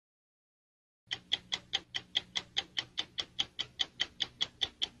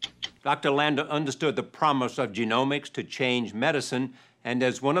Dr. Lander understood the promise of genomics to change medicine, and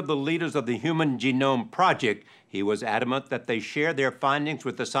as one of the leaders of the Human Genome Project, he was adamant that they share their findings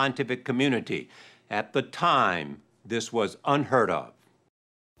with the scientific community. At the time, this was unheard of.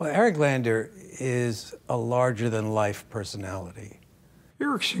 Well, Eric Lander is a larger-than-life personality.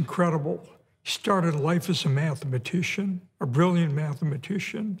 Eric's incredible. He started life as a mathematician, a brilliant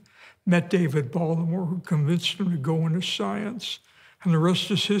mathematician, met David Baltimore, who convinced him to go into science, and the rest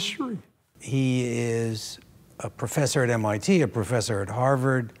is history. He is a professor at MIT, a professor at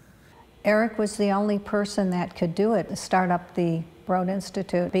Harvard. Eric was the only person that could do it, start up the Broad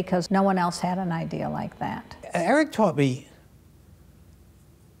Institute, because no one else had an idea like that. Eric taught me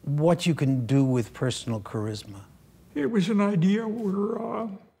what you can do with personal charisma. It was an idea where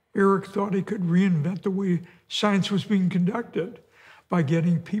Eric thought he could reinvent the way science was being conducted by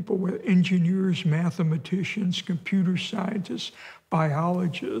getting people with engineers, mathematicians, computer scientists,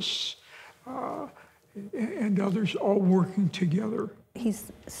 biologists, and others all working together.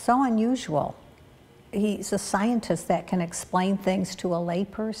 He's so unusual. He's a scientist that can explain things to a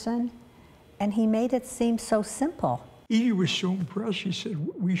layperson, and he made it seem so simple. Edie was so impressed, she said,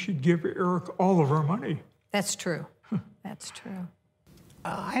 we should give Eric all of our money. That's true. That's true.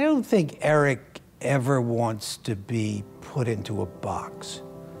 I don't think Eric ever wants to be put into a box.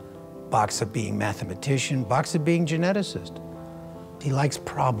 Box of being mathematician, box of being geneticist. He likes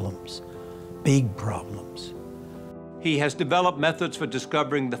problems, big problems. He has developed methods for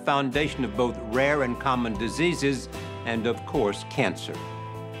discovering the foundation of both rare and common diseases, and of course, cancer.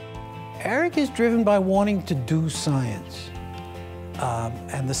 Eric is driven by wanting to do science.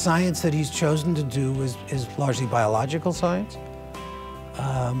 And the science that he's chosen to do is largely biological science,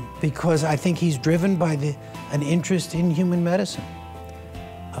 because I think he's driven by an interest in human medicine.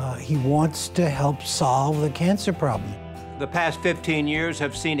 He wants to help solve the cancer problem. The past 15 years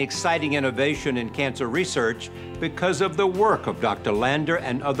have seen exciting innovation in cancer research because of the work of Dr. Lander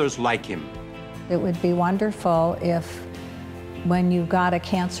and others like him. It would be wonderful if, when you got a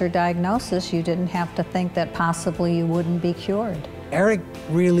cancer diagnosis, you didn't have to think that possibly you wouldn't be cured. Eric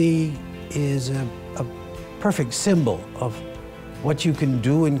really is a perfect symbol of what you can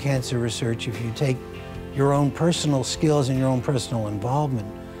do in cancer research if you take your own personal skills and your own personal involvement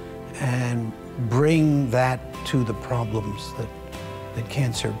and bring that to the problems that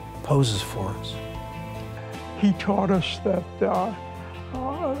cancer poses for us. He taught us that there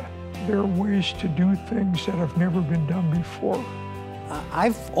are ways to do things that have never been done before.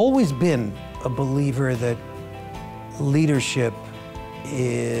 I've always been a believer that leadership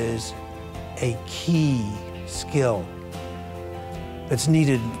is a key skill that's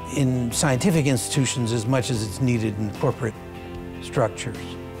needed in scientific institutions as much as it's needed in corporate structures.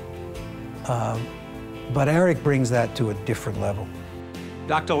 But Eric brings that to a different level.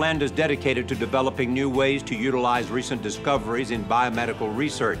 Dr. Lander is dedicated to developing new ways to utilize recent discoveries in biomedical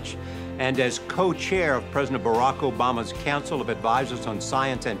research. And as co-chair of President Barack Obama's Council of Advisors on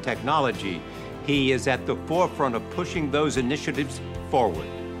Science and Technology, he is at the forefront of pushing those initiatives forward.